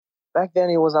back then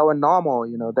it was our normal,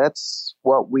 that's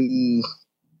what we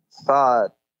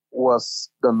thought was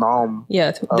the norm.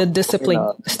 Yeah, the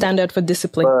discipline, standard for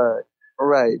discipline. But,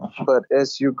 right. But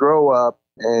as you grow up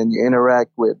and you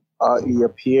interact with your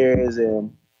peers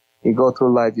and you go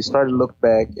through life, you start to look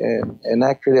back and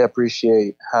actually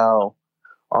appreciate how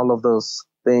all of those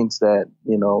things that,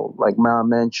 like Ma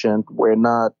mentioned, were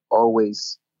not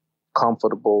always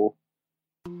comfortable.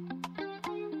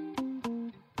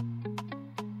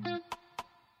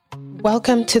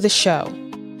 Welcome to the show.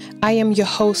 I am your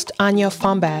host, Anya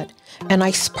Fombad, and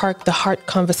I spark the hard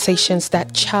conversations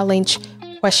that challenge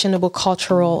questionable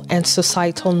cultural and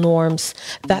societal norms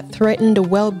that threaten the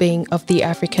well-being of the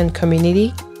African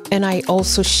community. And I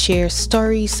also share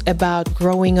stories about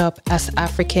growing up as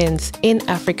Africans in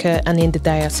Africa and in the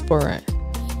diaspora.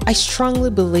 I strongly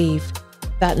believe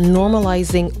that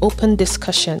normalizing open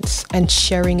discussions and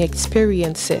sharing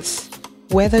experiences,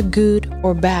 whether good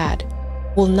or bad,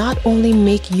 will not only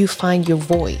make you find your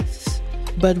voice,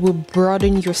 but will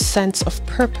broaden your sense of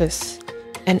purpose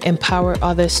and empower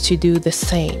others to do the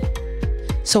same.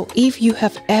 So if you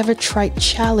have ever tried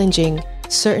challenging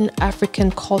certain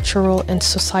African cultural and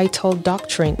societal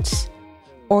doctrines,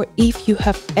 or if you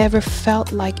have ever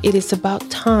felt like it is about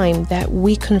time that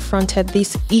we confronted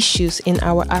these issues in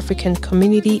our African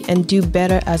community and do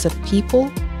better as a people,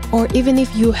 or even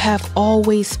if you have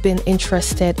always been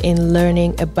interested in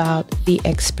learning about the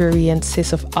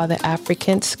experiences of other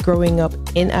Africans growing up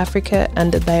in Africa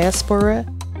and the diaspora,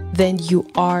 then you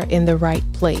are in the right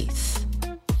place.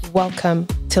 Welcome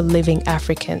to Living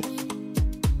African.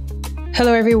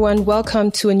 Hello everyone,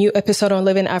 welcome to a new episode on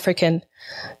Living African.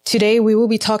 Today we will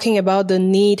be talking about the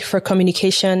need for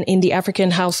communication in the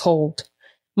African household.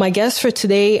 My guests for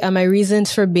today are my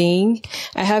reasons for being.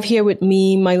 I have here with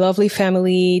me my lovely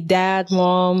family, Dad,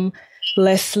 Mom,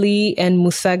 Leslie, and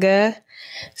Musaga.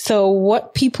 So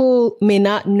what people may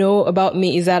not know about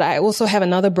me is that I also have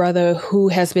another brother who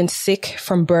has been sick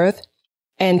from birth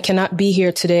and cannot be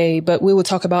here today, but we will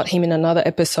talk about him in another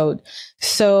episode.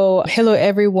 So hello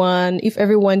everyone. If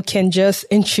everyone can just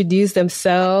introduce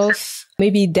themselves.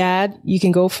 Maybe Dad, you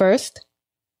can go first.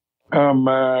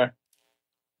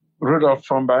 Rudolph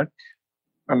Fombad,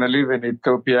 and I live in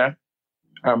Ethiopia.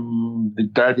 I'm the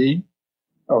daddy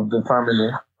of the family,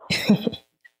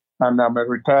 and I'm a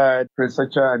retired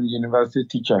researcher and university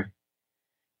teacher.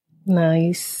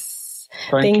 Nice.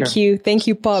 Thank you. Thank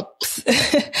you, Pops.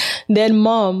 Then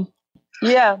Mom.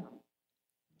 Yeah.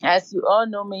 As you all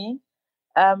know me,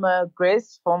 I'm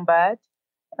Grace Fombad,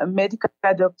 a medical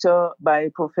doctor by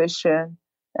profession,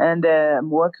 and I'm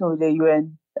working with the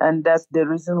UN. And that's the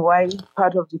reason why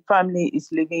part of the family is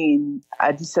living in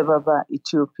Addis Ababa,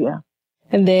 Ethiopia.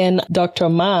 And then Dr.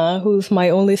 Ma, who's my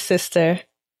only sister.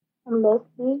 I'm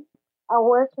Leslie. I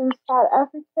work in South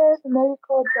Africa as a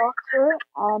medical doctor.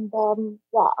 And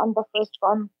I'm the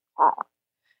firstborn child.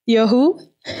 You're who?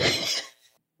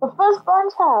 The firstborn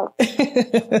child.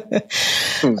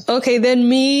 Okay, then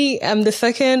me, I'm the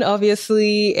second,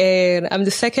 obviously, and I'm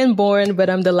the second born, but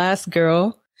I'm the last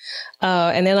girl.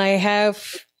 And then I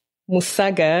have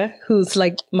Musaga, who's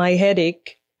like my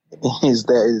headache. Is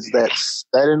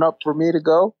that enough for me to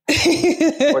go?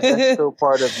 Or that's still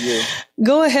part of you?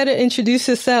 Go ahead and introduce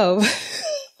yourself.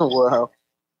 Well,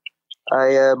 I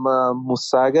am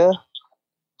Musaga,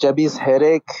 Jabi's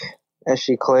headache, as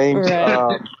she claimed. Right.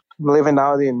 I'm living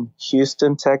out in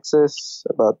Houston, Texas,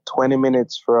 about 20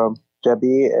 minutes from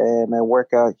Jabi, and I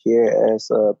work out here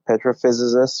as a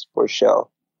petrophysicist for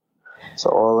Shell. So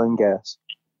oil and gas.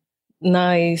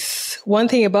 Nice. One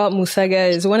thing about Musaga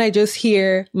is when I just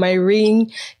hear my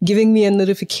ring giving me a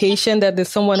notification that there's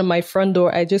someone at my front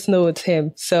door, I just know it's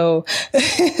him. So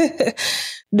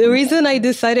the reason I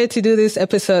decided to do this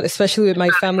episode, especially with my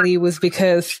family, was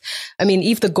because,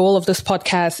 if the goal of this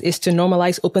podcast is to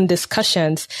normalize open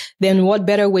discussions, then what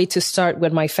better way to start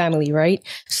with my family, right?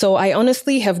 So I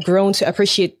honestly have grown to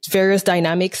appreciate various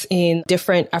dynamics in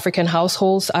different African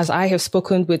households as I have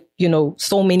spoken with,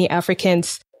 so many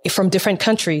Africans from different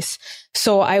countries.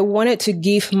 So I wanted to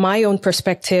give my own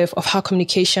perspective of how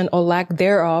communication or lack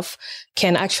thereof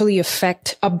can actually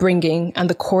affect upbringing and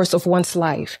the course of one's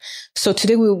life. So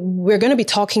today we're going to be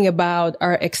talking about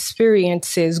our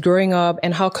experiences growing up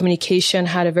and how communication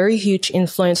had a very huge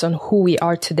influence on who we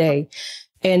are today.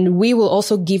 And we will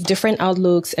also give different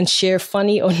outlooks and share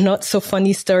funny or not so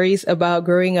funny stories about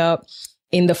growing up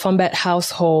in the Fombad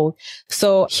household.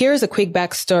 So here's a quick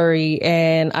backstory,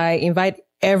 and I invite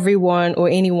everyone or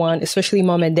anyone, especially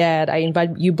mom and dad, I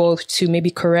invite you both to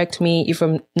maybe correct me if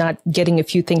I'm not getting a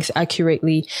few things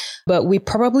accurately. But we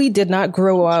probably did not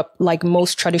grow up like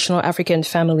most traditional African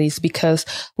families because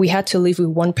we had to live with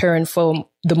one parent for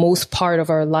the most part of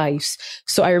our lives.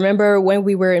 So I remember when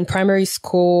we were in primary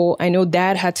school, I know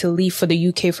dad had to leave for the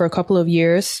UK for a couple of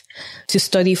years to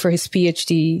study for his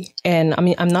PhD. And I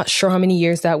mean, I'm not sure how many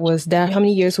years that was. Dad, how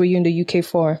many years were you in the UK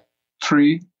for?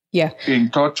 3. Yeah. In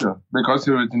total, because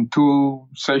it was in 2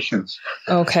 sessions.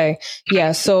 Okay.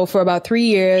 Yeah. So for about 3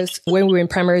 years when we were in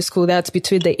primary school, that's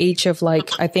between the age of like,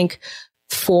 I think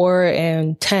 4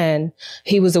 and 10,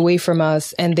 he was away from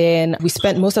us. And then we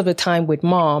spent most of the time with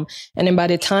mom. And then by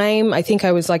the time I think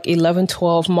I was like 11,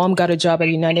 12, mom got a job at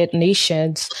United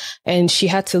Nations and she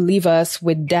had to leave us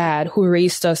with dad, who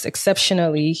raised us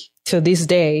exceptionally to this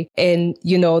day. And,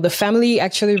 you know, the family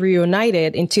actually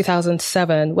reunited in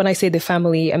 2007. When I say the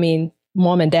family, I mean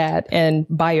mom and dad and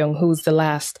Bayong, who's the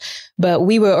last. But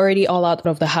we were already all out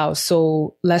of the house.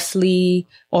 So Leslie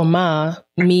or Ma,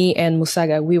 me and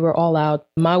Musaga, we were all out.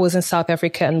 Ma was in South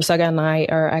Africa and Musaga and I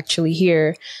are actually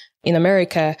here in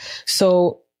America.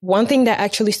 So one thing that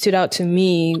actually stood out to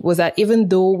me was that even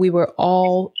though we were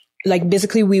all like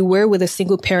basically we were with a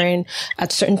single parent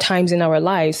at certain times in our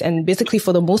lives. And basically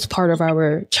for the most part of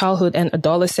our childhood and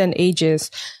adolescent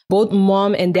ages, both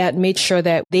mom and dad made sure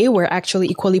that they were actually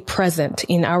equally present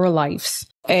in our lives.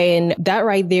 And that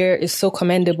right there is so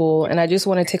commendable. And I just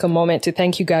want to take a moment to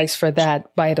thank you guys for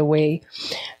that, by the way.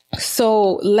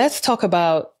 So let's talk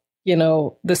about, you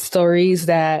know, the stories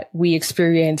that we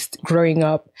experienced growing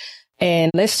up.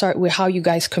 And let's start with how you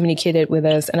guys communicated with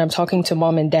us. And I'm talking to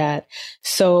mom and dad.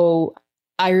 So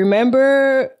I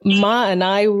remember Ma and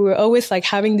I were always like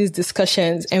having these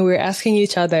discussions and we were asking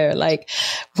each other, like,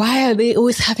 why are they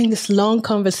always having these long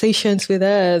conversations with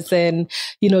us and,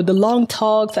 you know, the long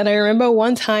talks. And I remember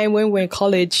one time when we were in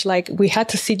college, like we had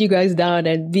to sit you guys down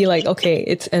and be like, okay,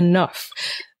 it's enough.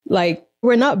 Like,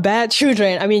 we're not bad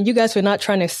children. I mean, you guys were not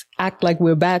trying to act like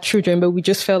we're bad children, but we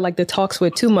just felt like the talks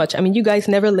were too much. I mean, you guys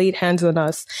never laid hands on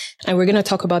us, and we're going to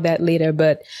talk about that later.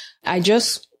 But I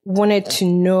just wanted to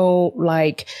know,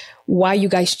 like, why you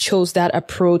guys chose that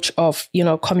approach of, you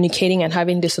know, communicating and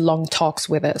having these long talks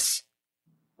with us.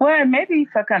 Well, maybe if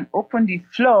I can open the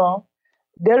floor,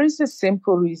 there is a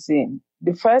simple reason.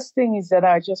 The first thing is that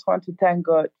I just want to thank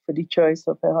God for the choice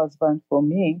of a husband for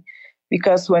me.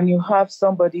 Because when you have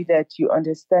somebody that you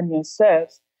understand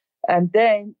yourselves, and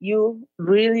then you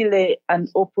really lay an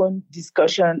open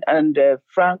discussion and a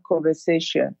frank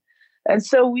conversation. And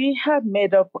so we have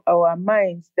made up our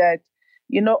minds that,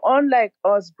 you know, unlike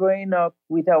us growing up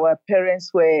with our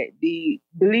parents where the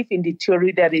belief in the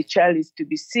theory that a child is to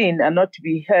be seen and not to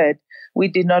be heard, we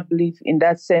did not believe in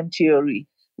that same theory.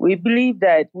 We believe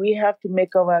that we have to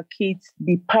make our kids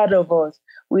be part of us.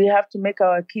 We have to make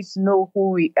our kids know who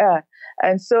we are.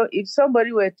 And so if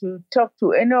somebody were to talk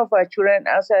to any of our children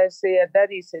outside and say,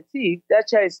 daddy is a thief, that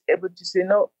child is able to say,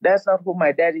 no, that's not who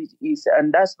my daddy is.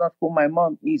 And that's not who my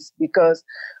mom is, because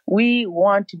we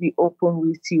want to be open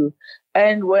with you.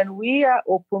 And when we are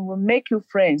open, we make you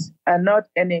friends and not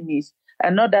enemies,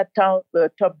 and not that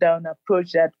top-down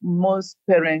approach that most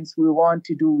parents will want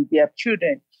to do with their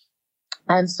children.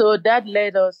 And so that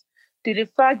led us to the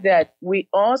fact that we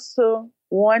also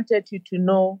wanted you to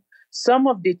know some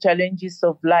of the challenges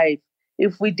of life.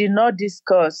 If we did not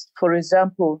discuss, for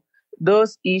example,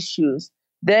 those issues,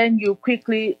 then you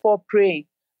quickly fall prey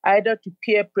either to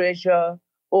peer pressure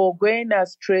or going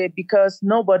astray because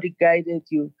nobody guided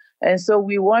you. And so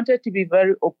we wanted to be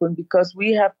very open because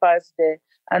we have passed there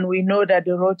and we know that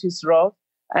the road is rough.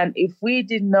 And if we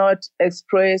did not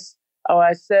express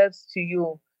ourselves to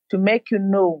you, to make you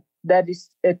know that it's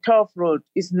a tough road,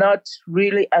 it's not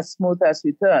really as smooth as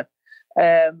we thought.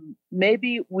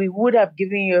 Maybe we would have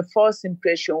given you a false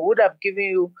impression, would have given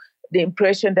you the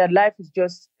impression that life is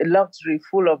just a luxury,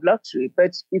 full of luxury.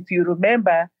 But if you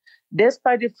remember,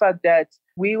 despite the fact that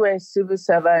we were civil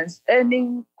servants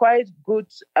earning quite good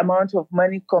amount of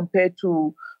money compared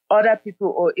to other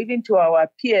people or even to our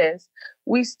peers,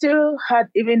 we still had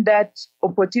even that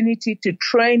opportunity to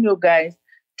train you guys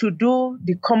to do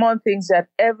the common things that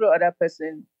every other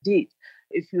person did.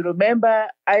 If you remember,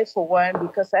 I, for one,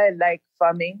 because I like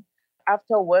farming,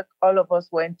 after work, all of us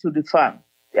went to the farm.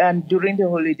 And during the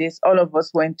holidays, all of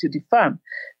us went to the farm.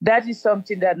 That is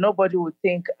something that nobody would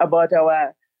think about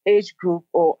our age group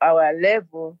or our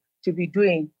level to be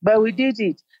doing. But we did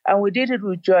it, and we did it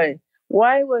with joy.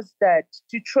 Why was that?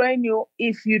 To train you,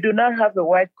 if you do not have a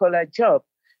white-collar job,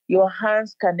 your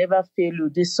hands can never fail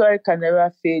you. The soil can never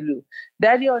fail you.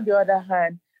 Daddy, on the other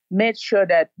hand, made sure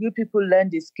that you people learn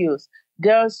the skills.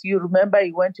 Girls, you remember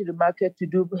you went to the market to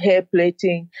do hair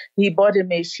plaiting. He bought a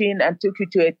machine and took you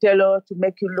to a tailor to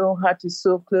make you learn how to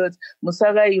sew clothes.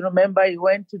 Musaga, you remember you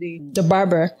went to the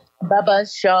barber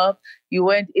shop. You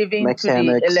went even Mechanics.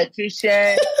 to the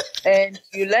electrician, and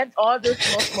you learned all those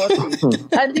small things.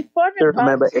 And the funny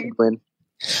remember part is, Edwin.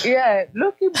 yeah,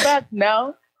 looking back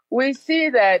now, we see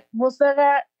that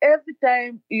Musaga, every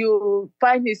time you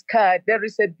find his car, there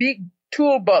is a big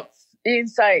toolbox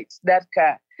inside that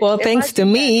car. Well, thanks to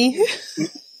me.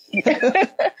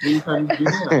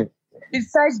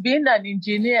 Besides being an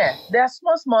engineer, there are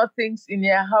small things in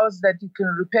your house that you can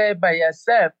repair by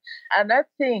yourself. And I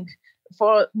think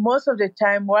for most of the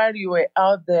time while you were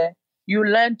out there, you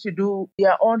learn to do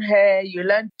your own hair, you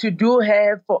learn to do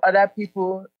hair for other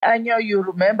people. And you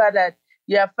remember that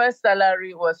your first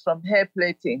salary was from hair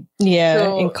plaiting. Yeah,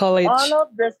 so in college.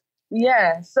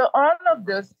 So all of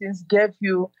those things gave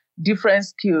you different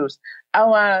skills.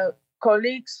 Our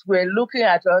colleagues were looking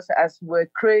at us as we're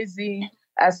crazy,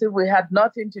 as if we had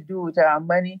nothing to do with our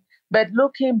money. But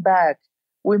looking back,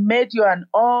 we made you an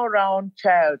all-round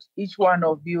child, each one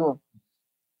of you.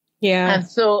 Yeah. And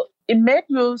so it made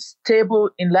you stable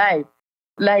in life.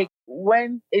 Like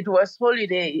when it was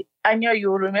holiday, Anya,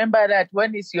 you remember that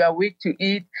when it's your week to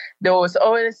eat, there was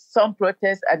always some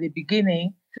protest at the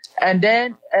beginning. And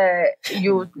then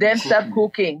you then start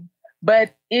cooking.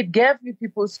 But it gave you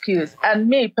people skills. And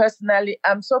me personally,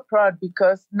 I'm so proud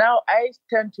because now I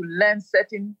tend to learn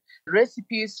certain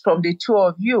recipes from the two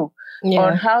of you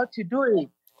on how to do it.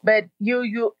 But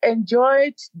you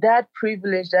enjoyed that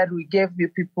privilege that we gave you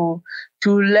people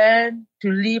to learn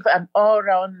to live an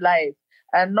all-round life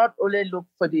and not only look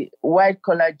for the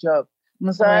white-collar job.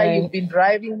 Musa, you've been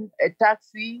driving a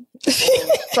taxi or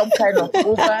some kind of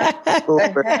Uber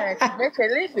to make a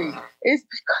living. It's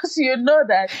because you know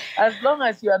that as long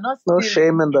as you are not no stealing,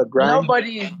 shame in the grind.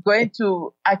 Nobody is going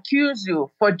to accuse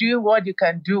you for doing what you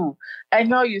can do. I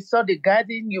know you saw the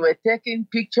garden, you were taking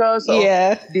pictures of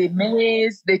the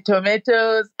maize, the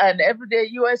tomatoes, and every day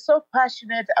you were so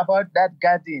passionate about that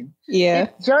garden. Yeah.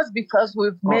 It's just because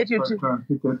we've made you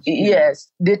to...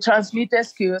 Yes, the transmitted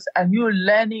skills and you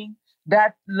learning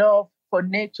that love for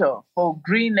nature, for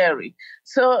greenery.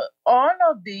 So all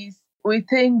of these, we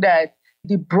think that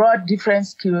they brought different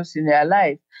skills in their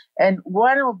life. And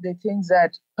one of the things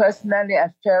that personally I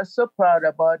felt so proud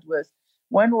about was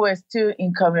when we were still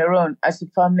in Cameroon as a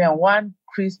family, and one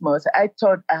Christmas, I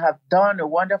thought I have done a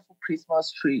wonderful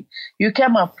Christmas tree. You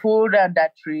came and pulled down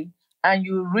that tree and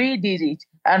you redid it.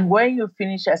 And when you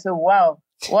finished, I said, wow,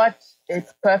 what a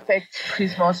perfect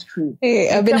Christmas tree. Hey,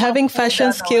 I've been having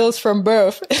fashion skills from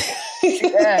birth. You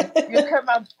come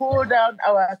and pull down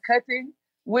our curtain,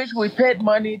 which we paid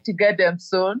money to get them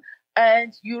sewn,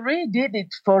 and you redid it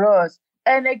for us.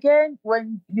 And again,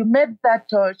 when you made that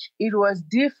touch, it was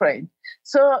different.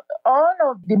 So all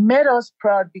of them made us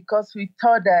proud because we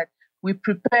thought that we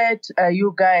prepared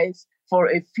you guys for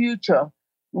a future,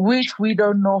 which we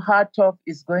don't know how tough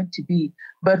it's going to be.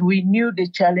 But we knew the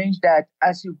challenge that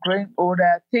as you grow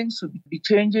older, things will be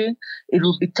changing. It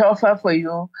will be tougher for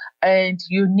you. And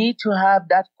you need to have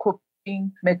that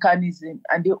coping mechanism.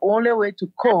 And the only way to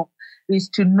cope is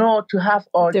to know to have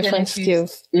alternatives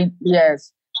skills.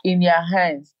 in your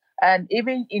hands. And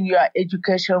even in your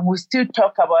education, we still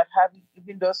talk about having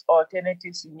even those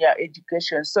alternatives in your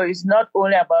education. So it's not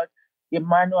only about the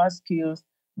manual skills,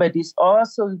 but it's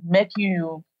also making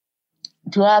you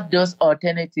to have those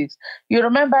alternatives. You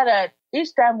remember that each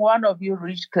time one of you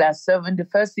reached class 7, the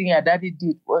first thing your daddy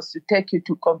did was to take you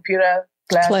to computer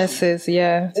classes. To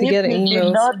get emails. If you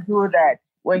did not do that,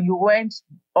 when you went,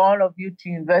 all of you, to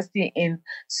university in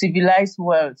civilized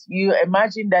worlds, you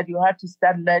imagine that you had to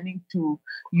start learning to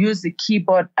use the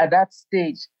keyboard at that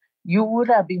stage. You would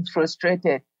have been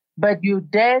frustrated. But you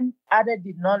then added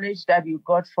the knowledge that you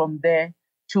got from there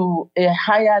to a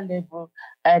higher level.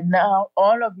 And now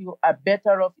all of you are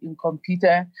better off in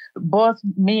computer. Both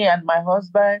me and my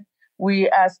husband, we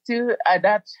are still at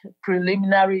that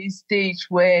preliminary stage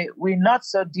where we're not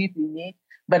so deep in it,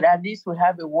 but at least we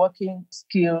have a working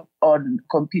skill on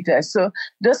computer. So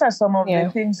those are some of the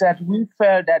things that we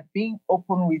felt that being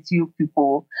open with you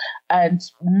people and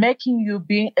making you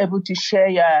being able to share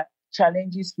your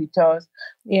challenges with us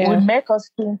will make us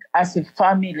think as a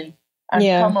family and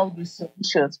come up with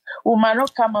solutions. We might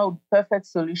not come out with perfect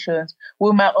solutions.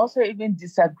 We might also even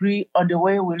disagree on the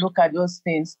way we look at those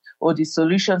things or the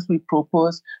solutions we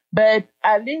propose, but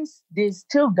at least they're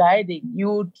still guiding. You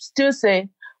would still say,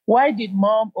 why did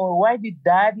mom or why did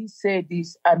daddy say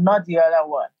this and not the other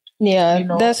one? Yeah, you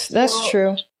know? That's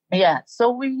true. Yeah, so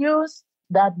we use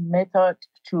that method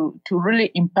to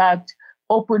really impact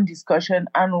open discussion.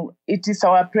 And it is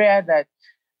our prayer that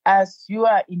as you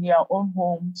are in your own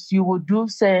homes, you will do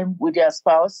same with your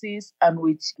spouses and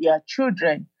with your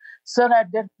children, so that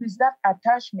there is that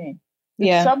attachment.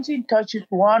 If something touches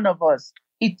one of us,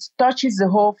 it touches the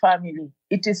whole family.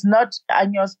 It is not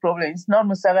Anyo's problem. It's not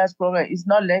Musaga's problem. It's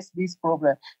not Leslie's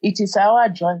problem. It is our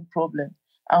joint problem.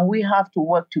 And we have to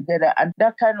work together. And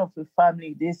that kind of a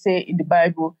family, they say in the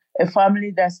Bible, a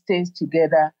family that stays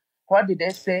together. What did they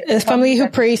say? A family who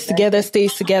prays together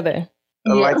stays together.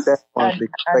 I like that one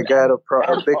because I got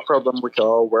a big problem we can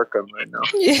all work on right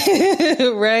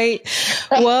now. Right.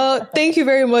 Well, thank you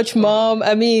very much, Mom.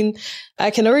 I mean,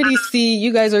 I can already see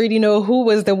you guys already know who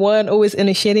was the one always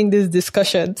initiating these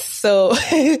discussions. So,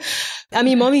 I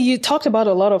mean, Mommy, you talked about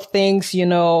a lot of things, a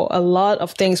lot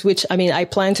of things, which, I mean, I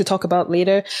plan to talk about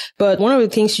later. But one of the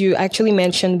things you actually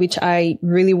mentioned, which I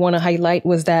really want to highlight,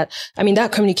 was that, I mean,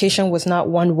 that communication was not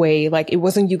one way. Like, it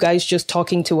wasn't you guys just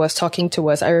talking to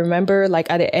us. I remember,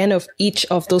 like, at the end of each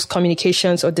of those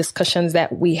communications or discussions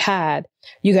that we had,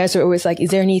 you guys are always like,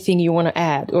 is there anything you want to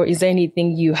add? Or is there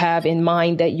anything you have in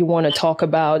mind that you want to talk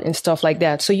about and stuff like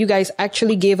that? So you guys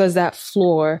actually gave us that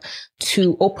floor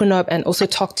to open up and also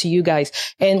talk to you guys.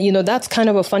 And, that's kind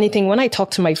of a funny thing when I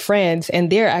talk to my friends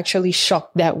and they're actually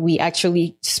shocked that we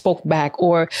actually spoke back.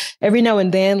 Or every now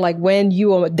and then, like when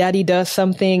you or daddy does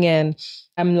something and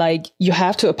I'm like, you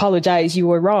have to apologize. You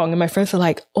were wrong. And my friends are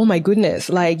like, oh my goodness,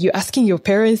 like you're asking your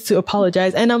parents to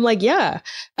apologize. And I'm like, yeah,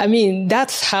 I mean,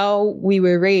 that's how we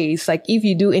were raised. Like if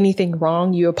you do anything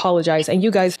wrong, you apologize. And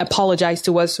you guys apologize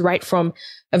to us right from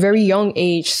a very young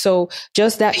age. So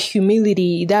just that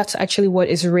humility, that's actually what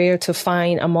is rare to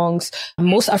find amongst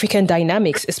most African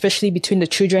dynamics, especially between the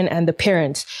children and the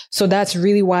parents. So that's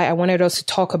really why I wanted us to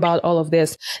talk about all of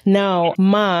this. Now,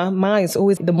 Ma is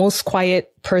always the most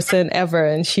quiet person ever,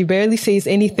 and she barely says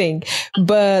anything.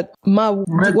 But Ma,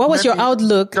 what was your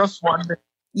outlook? Just 1 minute.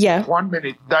 Yeah. 1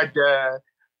 minute. That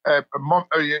Mom,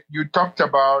 you talked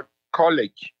about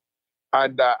college.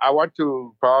 And I want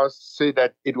to first say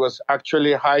that it was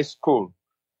actually high school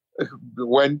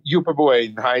when you people were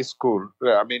in high school.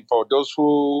 I mean, for those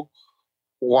who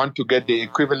want to get the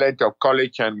equivalent of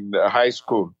college and high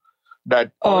school,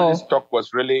 that all this talk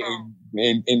was really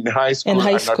in high school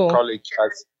and not college.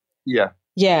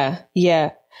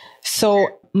 Yeah. So,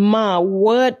 Ma,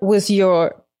 what was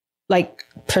your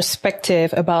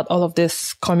perspective about all of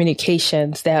this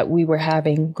communications that we were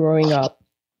having growing up?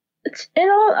 In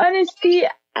all honesty,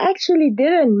 I actually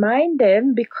didn't mind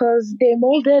them because they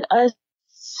molded us.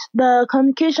 The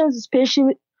communications,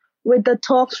 especially with the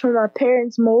talks from our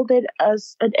parents, molded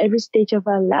us at every stage of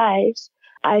our lives.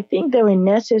 I think they were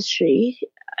necessary,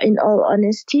 in all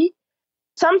honesty.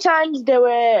 Sometimes they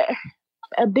were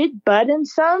a bit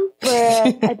burdensome,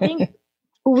 but I think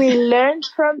we learned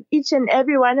from each and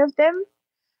every one of them.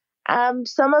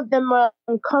 Some of them were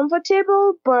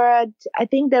uncomfortable, but I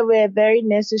think they were very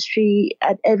necessary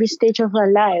at every stage of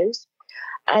our lives.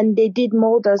 And they did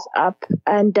mold us up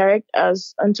and direct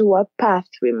us onto what path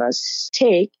we must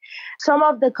take. Some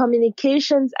of the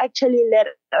communications actually led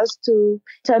us to,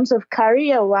 in terms of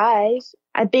career-wise,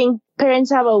 I think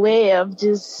parents have a way of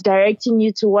just directing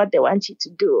you to what they want you to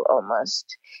do almost.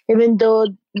 Even though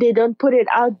they don't put it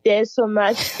out there so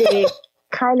much, they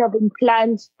kind of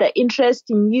implant the interest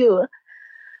in you,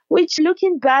 which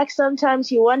looking back, sometimes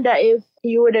you wonder if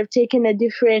you would have taken a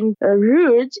different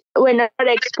route. We're not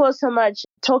exposed so much.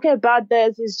 Talking about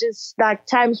this is just like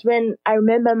times when I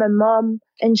remember my mom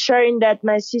ensuring that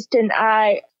my sister and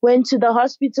I went to the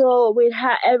hospital with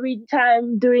her every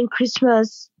time during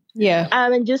Christmas. Yeah.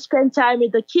 And just spend time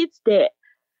with the kids there.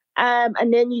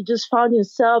 And then you just found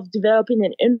yourself developing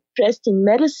an interest in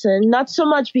medicine, not so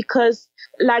much because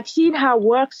seeing her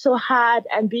work so hard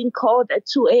and being called at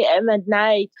 2 a.m. at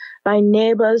night by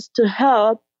neighbors to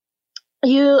help,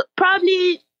 you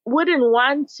probably wouldn't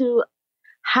want to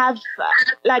have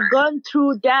gone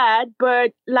through that,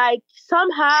 but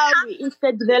somehow we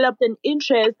instead developed an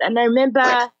interest. And I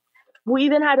remember we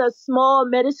even had a small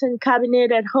medicine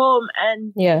cabinet at home,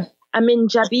 and yeah. I mean,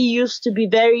 Jabi used to be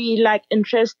very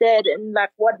interested in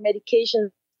what medications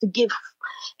to give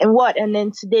and what. And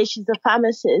then today she's a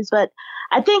pharmacist. But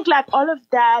I think all of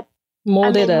that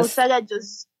molded us. Musaga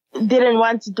just didn't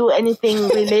want to do anything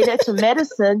related to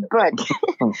medicine. But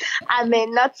I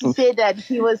mean, not to say that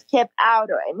he was kept out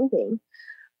or anything.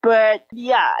 But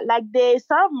yeah, they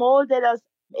sort of molded us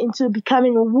into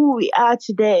becoming who we are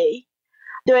today.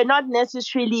 They were not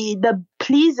necessarily the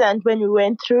pleasant when we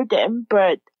went through them,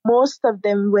 but most of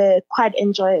them were quite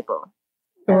enjoyable.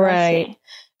 Right.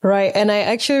 And I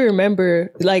actually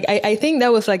remember, I think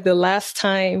that was the last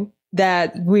time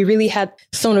that we really had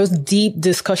some of those deep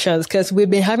discussions, because we've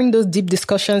been having those deep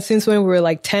discussions since when we were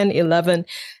like 10, 11.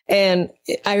 And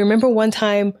I remember one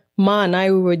time, Ma and I,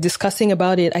 we were discussing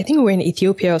about it. I think we were in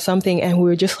Ethiopia or something. And we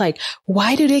were just like,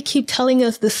 why do they keep telling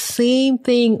us the same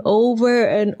thing over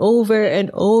and over and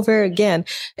over again?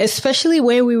 Especially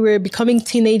when we were becoming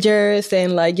teenagers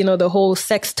and like, you know, the whole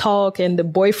sex talk and the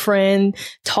boyfriend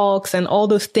talks and all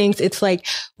those things. It's like,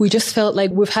 we just felt like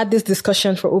we've had this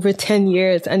discussion for over 10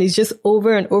 years and it's just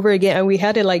over and over again. And we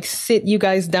had to like sit you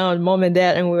guys down, mom and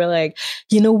dad. And we were like,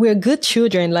 you know, we're good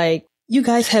children. Like, you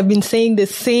guys have been saying the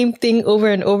same thing over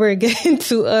and over again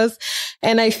to us.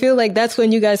 And I feel like that's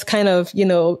when you guys kind of, you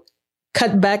know,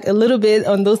 cut back a little bit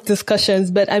on those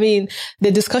discussions. But I mean, the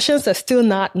discussions are still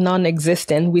not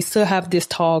non-existent. We still have these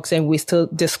talks and we still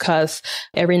discuss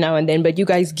every now and then, but you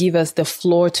guys give us the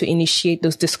floor to initiate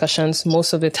those discussions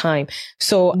most of the time.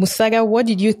 So Musaga, what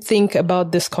did you think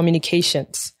about these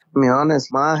communications? To be honest,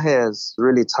 Ma has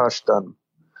really touched on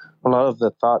a lot of the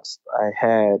thoughts I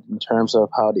had in terms of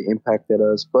how they impacted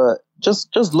us. But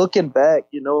just looking back,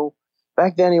 you know,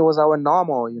 back then it was our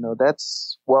normal, you know,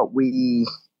 that's what we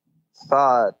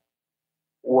thought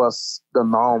was the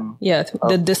norm. Yeah,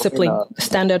 the discipline,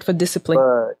 standard for discipline.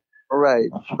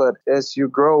 But as you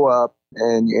grow up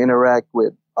and you interact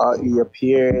with your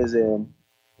peers and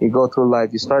you go through life,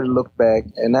 you start to look back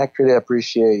and actually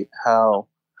appreciate how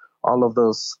all of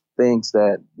those things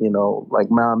that, you know, like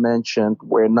Mal mentioned,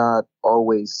 were not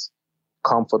always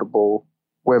comfortable,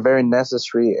 were very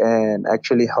necessary and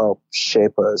actually help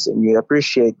shape us. And you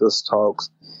appreciate those talks.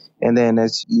 And then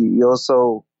as you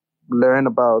also learn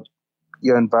about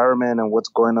your environment and what's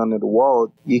going on in the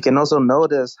world, you can also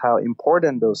notice how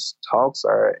important those talks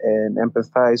are and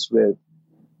empathize with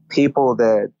people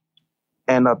that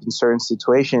end up in certain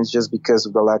situations just because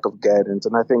of the lack of guidance.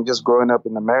 And I think just growing up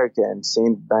in America and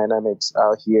seeing dynamics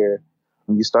out here,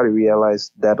 you start to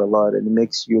realize that a lot, and it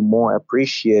makes you more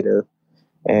appreciative.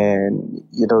 And,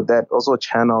 you know, that also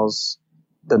channels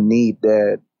the need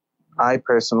that I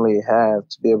personally have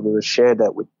to be able to share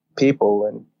that with people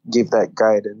and give that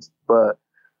guidance. But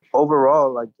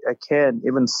overall, like, I can't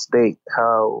even state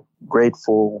how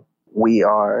grateful we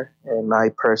are, and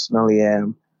I personally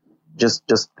am, just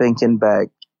thinking back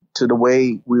to the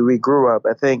way we grew up.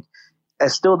 I think I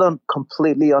still don't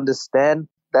completely understand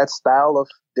that style of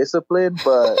discipline,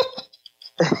 but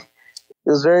it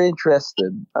was very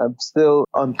interesting. I'm still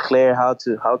unclear how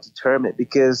to term it,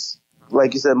 because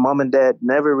like you said, mom and dad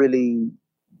never really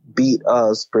beat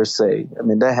us per se. I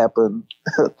mean, that happened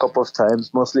a couple of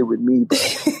times, mostly with me, but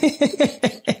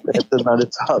that's another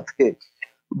topic.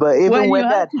 But even when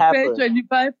that happened, pay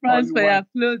 25 francs for your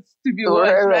clothes to be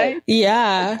washed, right?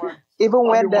 Yeah. Even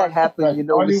when that happened, you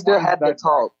know, we still had the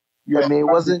talk. I mean, it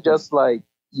wasn't just like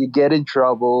you get in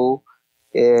trouble,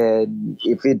 and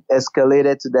if it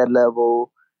escalated to that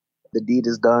level, the deed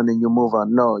is done and you move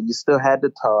on. No, you still had to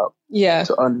talk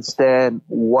to understand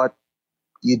what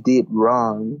you did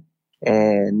wrong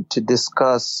and to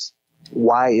discuss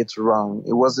why it's wrong.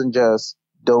 It wasn't just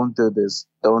don't do this,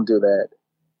 don't do that,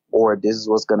 or this is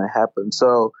what's going to happen.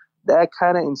 So that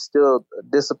kind of instilled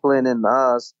discipline in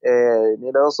us, and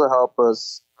it also helped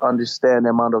us understand the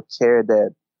amount of care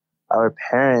that our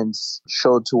parents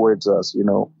showed towards us, you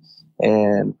know.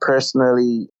 And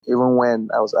personally, even when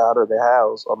I was out of the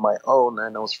house on my own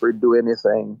and I was free to do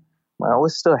anything, I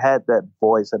always still had that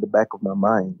voice at the back of my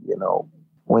mind, you know.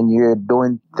 When you're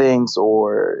doing things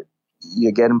or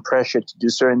you're getting pressured to do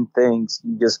certain things,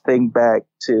 you just think back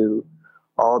to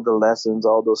all the lessons,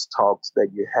 all those talks that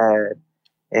you had,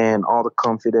 and all the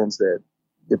confidence that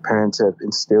your parents have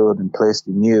instilled and placed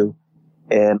in you.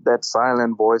 And that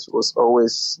silent voice was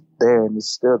always there, and it's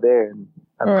still there. And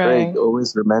I pray it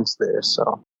always remains there.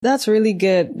 So that's really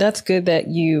good. That's good that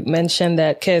you mentioned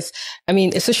that, because I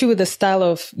mean, especially with the style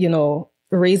of, you know,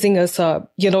 raising us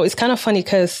up, you know, it's kind of funny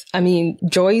because, I mean,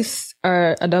 Joyce,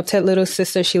 our adopted little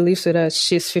sister, she lives with us.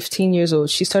 She's 15 years old.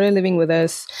 She started living with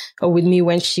us or with me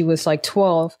when she was like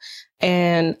 12.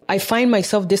 And I find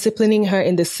myself disciplining her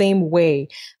in the same way.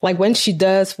 Like when she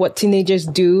does what teenagers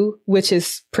do, which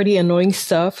is pretty annoying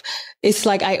stuff, it's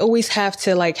like I always have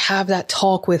to like have that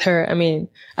talk with her. I mean,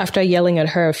 after yelling at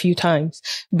her a few times,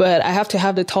 but I have to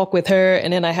have the talk with her,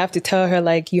 and then I have to tell her,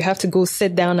 like, you have to go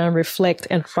sit down and reflect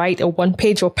and write a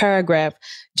 1-page or paragraph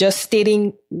just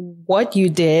stating what you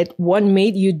did, what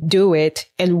made you do it,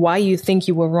 and why you think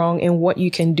you were wrong, and what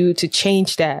you can do to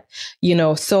change that, you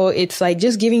know. So it's like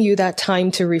just giving you that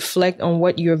time to reflect on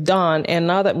what you've done. And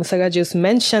now that Musaga just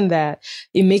mentioned that,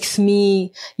 it makes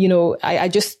me, you know, I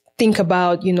just think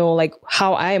about, you know, like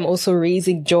how I am also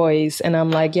raising Joyce. And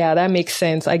I'm like, yeah, that makes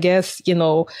sense. I guess, you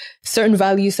know, certain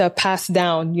values are passed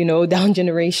down, you know, down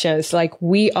generations. Like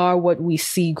we are what we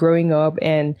see growing up.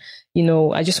 And, you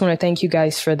know, I just want to thank you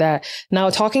guys for that. Now,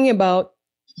 talking about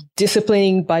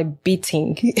disciplining by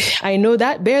beating. I know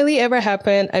that barely ever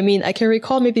happened. I mean, I can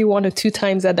recall maybe 1 or 2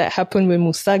 times that happened with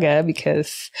Musaga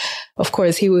because, of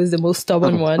course, he was the most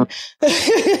stubborn one.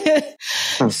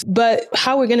 But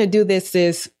how we're going to do this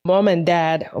is mom and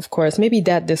dad, of course, maybe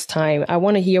dad this time. I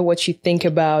want to hear what you think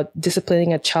about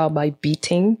disciplining a child by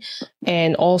beating.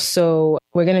 And also,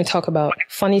 we're going to talk about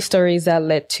funny stories that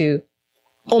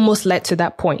almost led to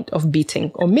that point of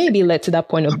beating, or maybe led to that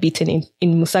point of beating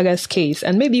in Musaga's case,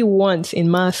 and maybe once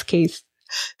in Ma's case.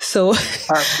 So,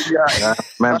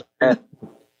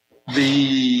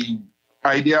 the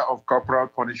idea of corporal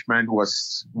punishment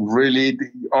was really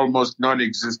almost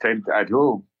non-existent at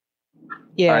home.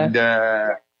 Yeah. And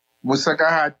Musaga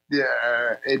had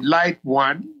a light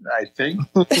one, I think,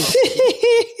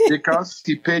 because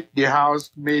he paid the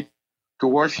housemaid to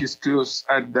wash his clothes,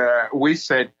 and we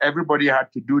said everybody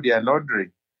had to do their laundry.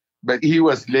 But he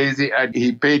was lazy, and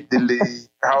he paid the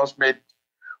housemaid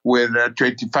with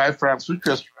 25 francs, which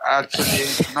was actually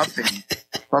nothing.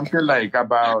 Something like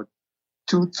about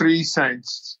 2-3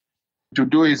 cents to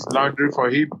do his laundry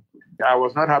for him. I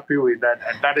was not happy with that.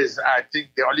 And that is, I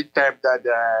think, the only time that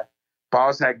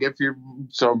Paus had gave him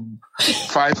some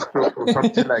 5 strokes or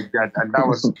something like that. And that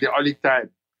was the only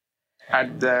time.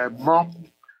 And mom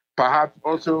perhaps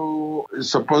also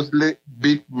supposedly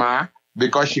beat Ma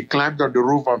because she climbed on the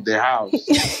roof of the house.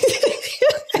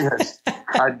 Yes.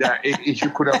 And she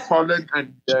could have fallen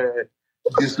and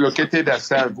dislocated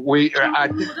herself. I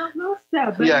think,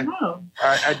 yeah. And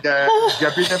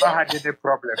Jabi never had any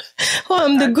problem. Oh,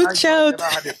 I'm the good child.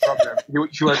 Never had a problem.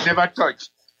 She was never touched.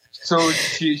 So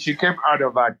she came out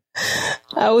of that.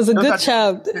 I was a good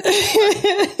child.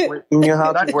 You knew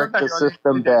how to work the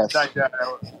system best.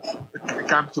 That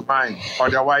come to mind.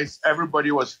 Otherwise,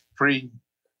 everybody was free.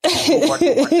 What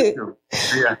they wanted to.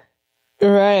 Yeah.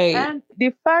 Right. And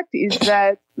the fact is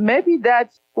that maybe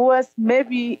that was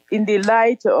maybe in the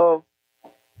light of,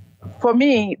 for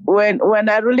me, when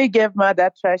I really gave Ma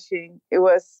that thrashing, it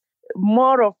was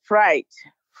more of fright,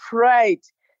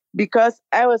 because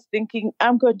I was thinking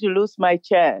I'm going to lose my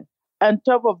child on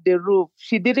top of the roof.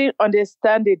 She didn't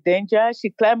understand the danger. She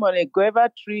climbed on a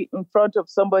guava tree in front of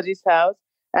somebody's house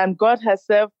and got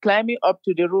herself climbing up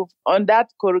to the roof on that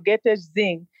corrugated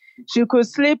zinc. She could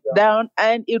slip down,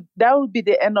 and that would be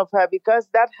the end of her, because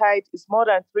that height is more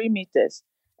than 3 meters.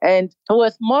 And it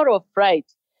was more of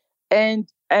fright. And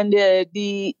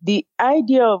the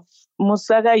idea of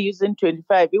Musaga using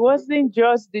 25, it wasn't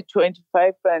just the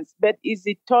 25 francs, but is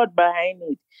the thought behind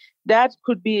it. That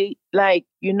could be like,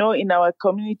 you know, in our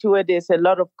community where there's a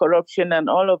lot of corruption and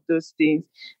all of those things,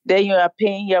 then you are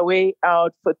paying your way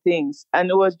out for things. And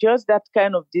it was just that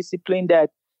kind of discipline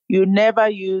that you never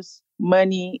use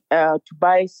money to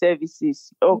buy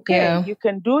services. Okay, yeah. You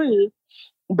can do it,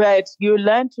 but you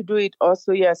learn to do it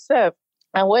also yourself.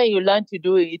 And when you learn to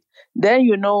do it, then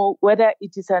you know whether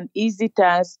it is an easy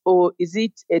task or is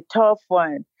it a tough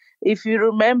one. If you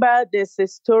remember, there's a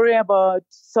story about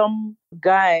some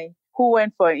guy who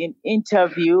went for an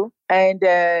interview, and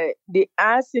they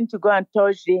asked him to go and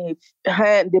touch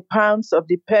the palms of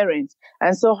the parents.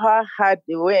 And so how hard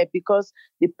they were, because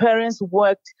the parents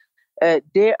worked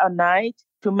day and night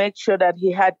to make sure that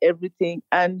he had everything.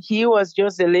 And he was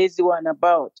just a lazy one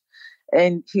about.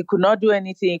 And he could not do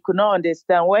anything. He could not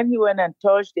understand. When he went and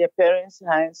touched their parents'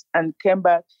 hands and came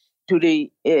back to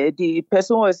the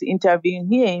person who was interviewing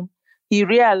him, he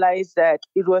realized that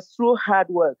it was through hard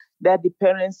work that the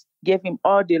parents gave him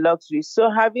all the luxury. So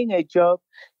having a job,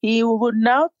 he would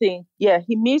now think, yeah,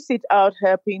 he missed it out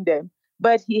helping them,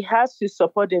 but he has to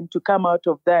support them to come out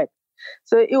of that.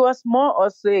 So it was more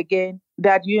also, again,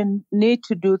 that you need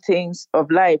to do things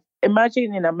of life.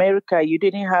 Imagine in America, you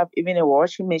didn't have even a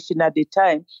washing machine at the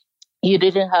time. You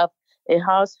didn't have a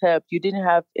house help. You didn't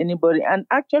have anybody. And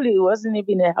actually, it wasn't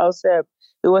even a house help.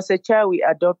 It was a child we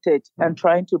adopted and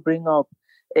trying to bring up.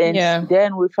 And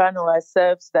then we found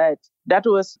ourselves that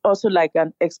was also like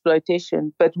an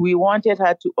exploitation. But we wanted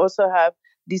her to also have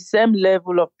the same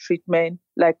level of treatment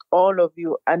like all of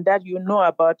you. And that you know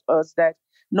about us, that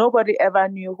nobody ever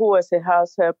knew who was a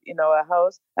house help in our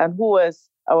house and who was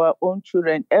our own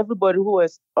children. Everybody who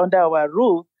was under our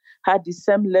roof had the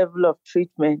same level of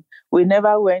treatment. We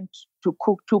never went to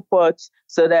cook 2 pots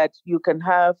so that you can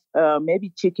have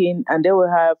maybe chicken and they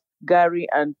will have gari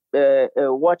and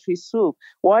watery soup.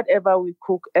 Whatever we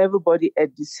cook, everybody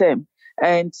ate the same.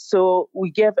 And so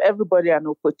we gave everybody an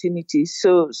opportunity.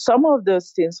 So some of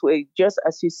those things were just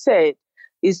as you said,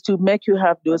 is to make you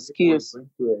have those skills.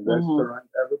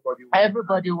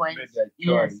 Everybody went,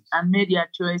 yes, and made their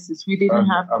choices. We didn't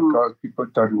have to. Of course, people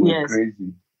thought we were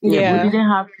crazy. Yeah, we didn't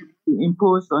have to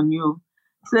impose on you.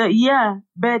 So yeah,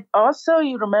 but also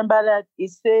you remember that it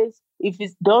says, if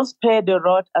it's don't spare the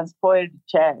rod and spoil the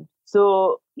child.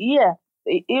 So yeah,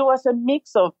 it was a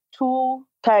mix of two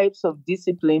types of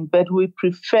discipline, but we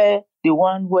prefer the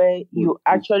one where you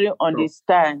actually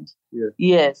understand.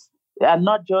 Yes. And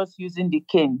not just using the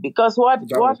cane. Because what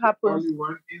happens? Only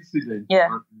one incident. Yeah.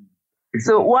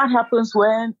 So what happens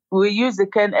when we use the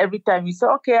cane every time? You say,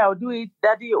 okay, I'll do it.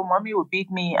 Daddy or mommy will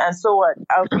beat me. And so what?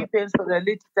 I'll keep pains for a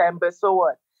little time, but so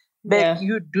what? But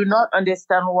you do not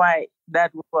understand why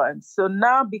that was. So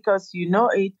now, because you know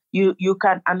it, you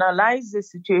can analyze the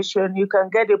situation. You can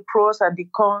get the pros and the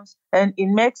cons, and it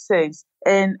makes sense.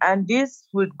 And this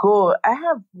would go. I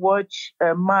have watched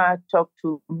Ma talk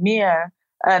to Mia.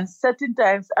 And certain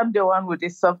times I'm the one with the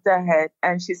softer head,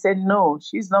 and she said no,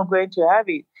 she's not going to have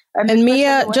it. And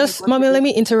Mia, just mommy, let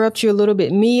me interrupt you a little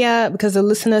bit. Mia, because the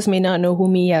listeners may not know who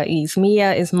Mia is.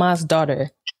 Mia is Ma's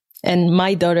daughter, and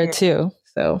my daughter too.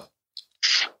 So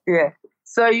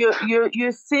so you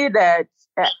see that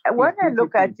when I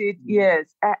look at it,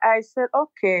 yes, I said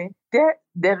okay, there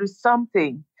is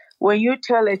something. When you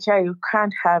tell a child you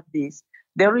can't have this,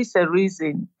 there is a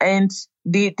reason, and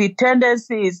the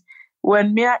tendency is,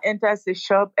 when Mia enters the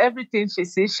shop, everything she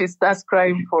sees, she starts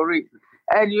crying for it.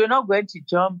 And you're not going to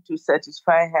jump to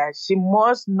satisfy her. She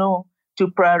must know to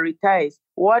prioritize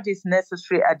what is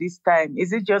necessary at this time.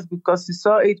 Is it just because she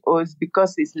saw it, or is it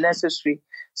because it's necessary?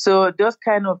 So those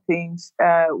kind of things,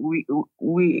 I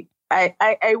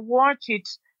watch it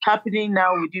happening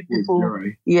now with you people.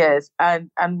 Yes,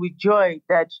 and with joy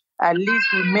that at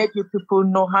least we make you people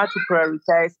know how to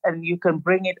prioritize, and you can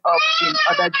bring it up in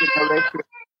other generations.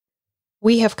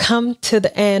 We have come to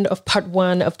the end of part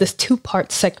 1 of this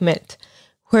 2-part segment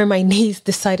where my niece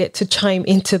decided to chime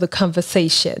into the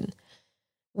conversation.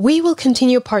 We will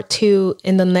continue part 2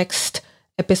 in the next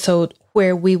episode,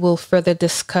 where we will further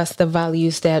discuss the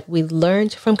values that we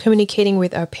learned from communicating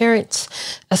with our parents,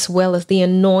 as well as the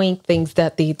annoying things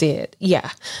that they did. Yeah,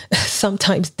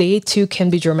 sometimes they too can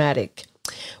be dramatic.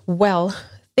 Well,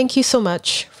 thank you so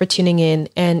much for tuning in.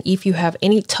 And if you have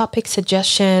any topic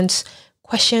suggestions,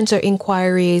 questions, or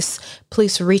inquiries,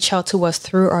 please reach out to us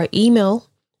through our email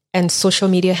and social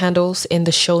media handles in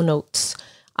the show notes.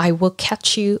 I will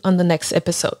catch you on the next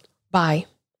episode. Bye.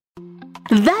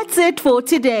 That's it for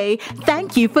today.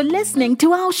 Thank you for listening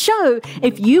to our show.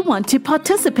 If you want to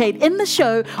participate in the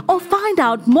show or find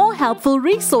out more helpful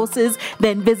resources,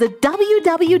 then visit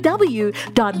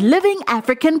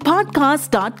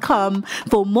www.livingafricanpodcast.com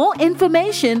for more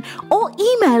information, or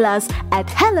email us at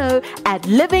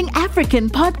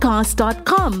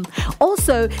hello@livingafricanpodcast.com.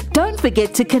 Also, don't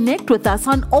forget to connect with us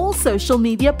on all social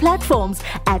media platforms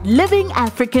at Living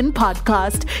African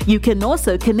Podcast. You can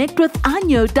also connect with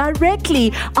Anyo directly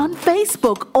on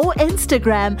Facebook or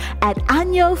Instagram at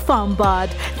Anyo Fombard.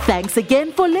 Thanks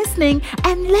again for listening,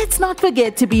 and let's not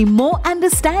forget to be more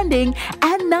understanding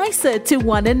and nicer to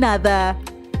one another.